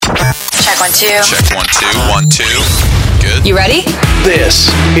1, 2. Check 1, 2, 1, 2. Good. You ready? This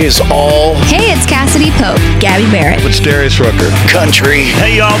is all Hey, it's Cassidy Pope, Gabby Barrett. It's Darius Rucker. country.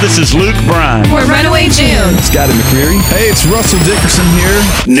 Hey y'all, this is Luke Bryan. We're Runaway June. Scotty McCreery. Hey, it's Russell Dickerson here.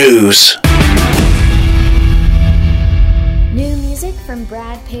 News. New music from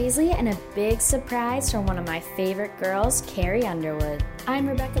Brad Paisley and a big surprise from one of my favorite girls, Carrie Underwood. I'm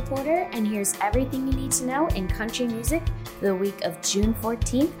Rebecca Porter, and here's everything you need to know in country music for the week of June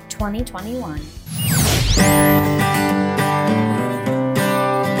 14th, 2021.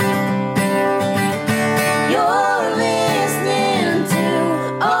 You're listening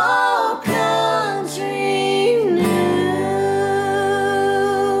to All Country News.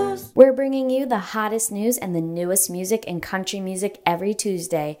 We're bringing you the hottest news and the newest music in country music every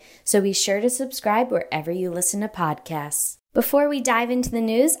Tuesday, so be sure to subscribe wherever you listen to podcasts. Before we dive into the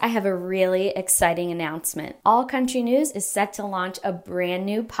news, I have a really exciting announcement. All Country News is set to launch a brand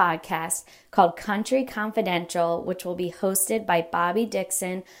new podcast called Country Confidential, which will be hosted by Bobby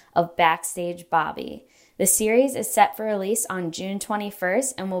Dixon of Backstage Bobby. The series is set for release on June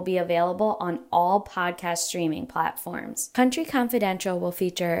 21st and will be available on all podcast streaming platforms. Country Confidential will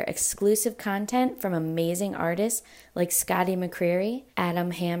feature exclusive content from amazing artists like Scotty McCreery,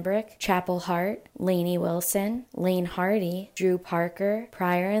 Adam Hambrick, Chapel Hart, Lainey Wilson, Lane Hardy, Drew Parker,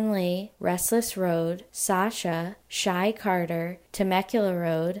 Pryor and Lee, Restless Road, Sasha, Shy Carter, Temecula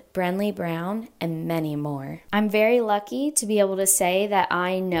Road, Brenly Brown, and many more. I'm very lucky to be able to say that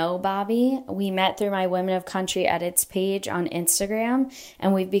I know Bobby. We met through my Women of Country Edits page on Instagram,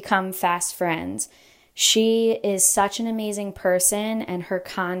 and we've become fast friends. She is such an amazing person, and her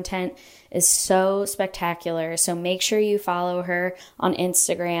content is so spectacular. So make sure you follow her on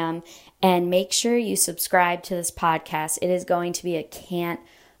Instagram, and make sure you subscribe to this podcast. It is going to be a can't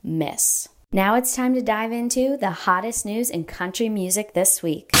miss. Now it's time to dive into the hottest news in country music this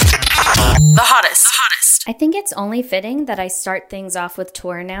week. The hottest. I think it's only fitting that I start things off with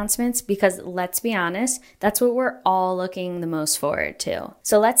tour announcements because, let's be honest, that's what we're all looking the most forward to.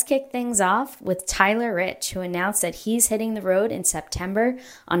 So let's kick things off with Tyler Rich, who announced that he's hitting the road in September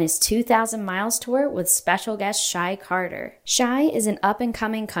on his 2,000 Miles tour with special guest Shy Carter. Shy is an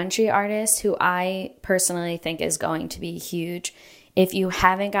up-and-coming country artist who I personally think is going to be huge. If you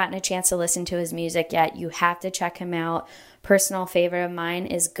haven't gotten a chance to listen to his music yet, you have to check him out. Personal favorite of mine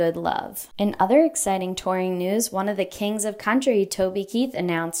is Good Love. In other exciting touring news, one of the kings of country, Toby Keith,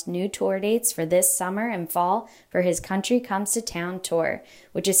 announced new tour dates for this summer and fall for his Country Comes to Town tour,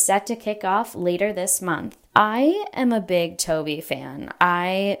 which is set to kick off later this month. I am a big Toby fan.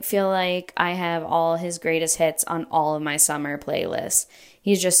 I feel like I have all his greatest hits on all of my summer playlists.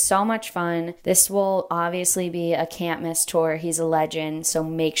 He's just so much fun. This will obviously be a can't miss tour. He's a legend, so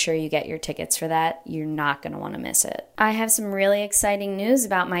make sure you get your tickets for that. You're not going to want to miss it. I have some really exciting news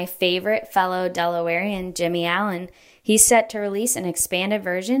about my favorite fellow Delawarean, Jimmy Allen. He's set to release an expanded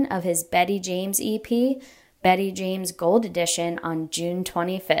version of his Betty James EP, Betty James Gold Edition, on June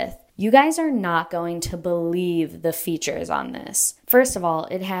 25th. You guys are not going to believe the features on this. First of all,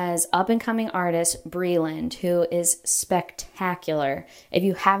 it has up-and-coming artist Breland, who is spectacular. If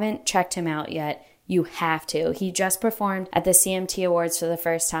you haven't checked him out yet, you have to. He just performed at the CMT Awards for the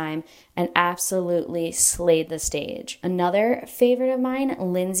first time and absolutely slayed the stage. Another favorite of mine,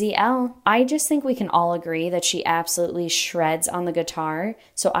 Lindsay L. I just think we can all agree that she absolutely shreds on the guitar,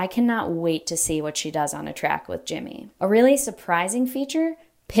 so I cannot wait to see what she does on a track with Jimmy. A really surprising feature,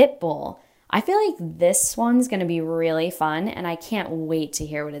 Pitbull. I feel like this one's going to be really fun, and I can't wait to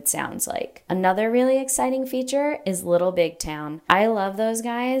hear what it sounds like. Another really exciting feature is Little Big Town. I love those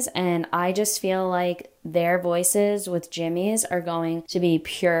guys, and I just feel like their voices with Jimmy's are going to be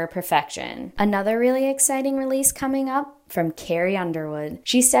pure perfection. Another really exciting release coming up from Carrie Underwood.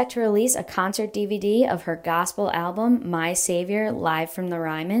 She's set to release a concert DVD of her gospel album, My Savior, Live from the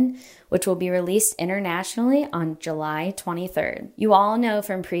Ryman, which will be released internationally on July 23rd. You all know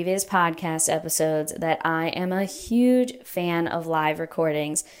from previous podcast episodes that I am a huge fan of live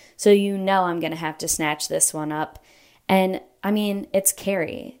recordings, so you know I'm going to have to snatch this one up. And I mean, it's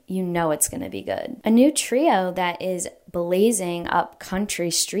Carrie. You know it's going to be good. A new trio that is blazing up country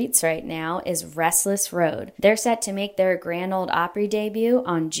streets right now is Restless Road. They're set to make their Grand Ole Opry debut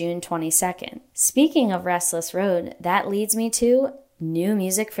on June 22nd. Speaking of Restless Road, that leads me to new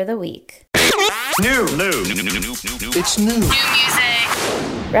music for the week. New. It's new. New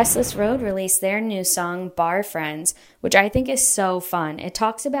music. Restless Road released their new song, Bar Friends, which I think is so fun. It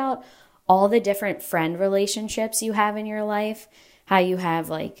talks about all the different friend relationships you have in your life, how you have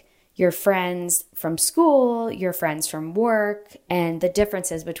like your friends from school, your friends from work, and the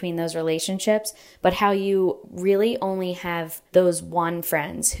differences between those relationships, but how you really only have those one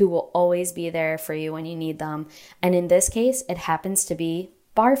friends who will always be there for you when you need them. And in this case, it happens to be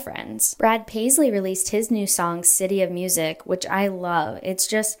bar friends. Brad Paisley released his new song, City of Music, which I love. It's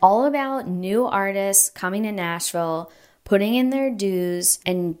just all about new artists coming to Nashville, putting in their dues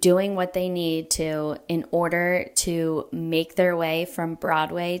and doing what they need to in order to make their way from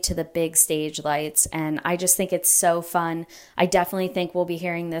Broadway to the big stage lights. And I just think it's so fun. I definitely think we'll be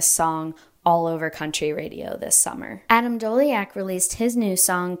hearing this song all over country radio this summer. Adam Doliak released his new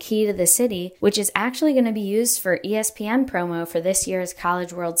song, Key to the City, which is actually going to be used for ESPN promo for this year's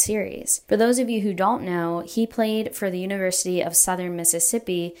College World Series. For those of you who don't know, he played for the University of Southern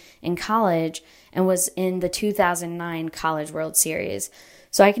Mississippi in college and was in the 2009 College World Series.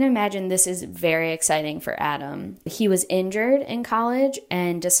 So I can imagine this is very exciting for Adam. He was injured in college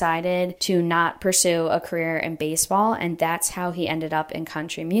and decided to not pursue a career in baseball, and that's how he ended up in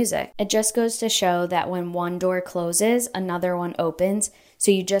country music. It just goes to show that when one door closes, another one opens,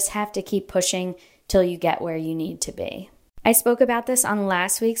 so you just have to keep pushing till you get where you need to be. I spoke about this on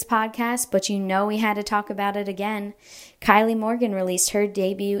last week's podcast, but you know we had to talk about it again. Kylie Morgan released her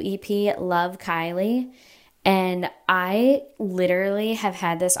debut EP, Love Kylie, and I literally have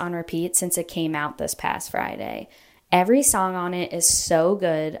had this on repeat since it came out this past Friday. Every song on it is so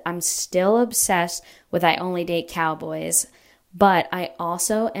good. I'm still obsessed with I Only Date Cowboys, but I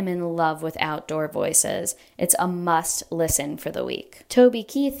also am in love with Outdoor Voices. It's a must listen for the week. Toby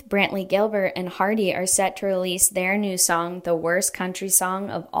Keith, Brantley Gilbert, and Hardy are set to release their new song, The Worst Country Song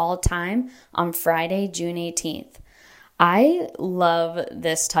of All Time, on Friday, June 18th. I love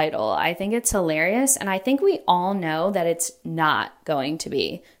this title. I think it's hilarious, and I think we all know that it's not going to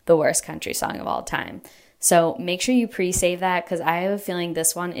be the worst country song of all time. So make sure you pre-save that because I have a feeling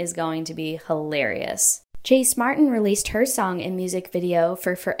this one is going to be hilarious. Chase Martin released her song and music video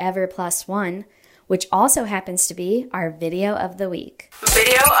for Forever Plus One, which also happens to be our video of the week.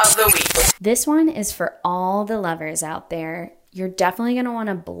 Video of the week. This one is for all the lovers out there. You're definitely going to want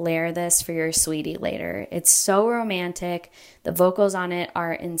to blare this for your sweetie later. It's so romantic. The vocals on it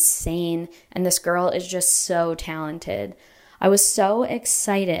are insane, and this girl is just so talented. I was so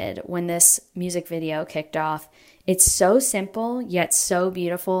excited when this music video kicked off. It's so simple, yet so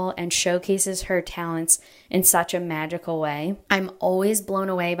beautiful, and showcases her talents in such a magical way. I'm always blown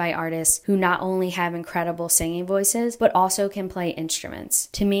away by artists who not only have incredible singing voices, but also can play instruments.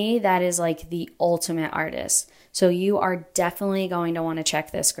 To me, that is like the ultimate artist. So you are definitely going to want to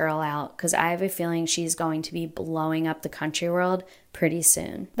check this girl out because I have a feeling she's going to be blowing up the country world pretty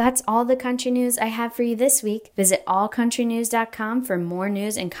soon. That's all the country news I have for you this week. Visit allcountrynews.com for more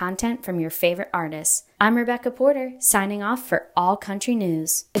news and content from your favorite artists. I'm Rebecca Porter, signing off for All Country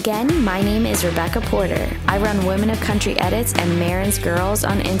News. Again, my name is Rebecca Porter. I run Women of Country Edits and Marin's Girls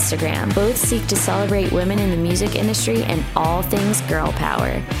on Instagram. Both seek to celebrate women in the music industry and all things girl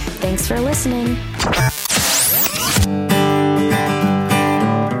power. Thanks for listening.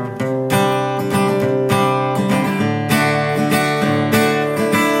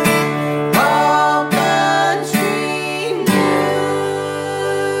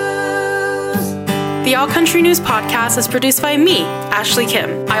 The All Country News podcast is produced by me, Ashley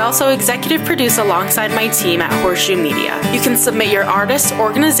Kim. I also executive produce alongside my team at Horseshoe Media. You can submit your artist,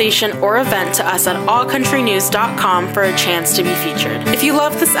 organization, or event to us at allcountrynews.com for a chance to be featured. If you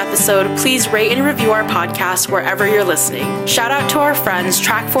love this episode, please rate and review our podcast wherever you're listening. Shout out to our friends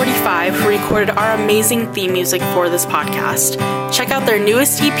Track 45 who recorded our amazing theme music for this podcast. Check out their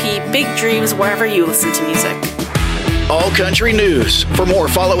newest EP, Big Dreams, wherever you listen to music. All Country News. For more,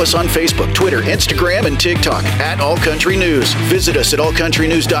 follow us on Facebook, Twitter, Instagram, and TikTok at All Country News. Visit us at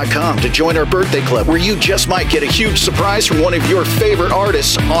allcountrynews.com to join our birthday club where you just might get a huge surprise from one of your favorite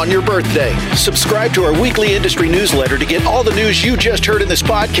artists on your birthday. Subscribe to our weekly industry newsletter to get all the news you just heard in this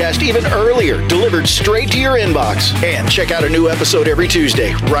podcast even earlier, delivered straight to your inbox. And check out a new episode every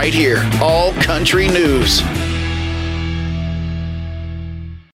Tuesday right here, All Country News.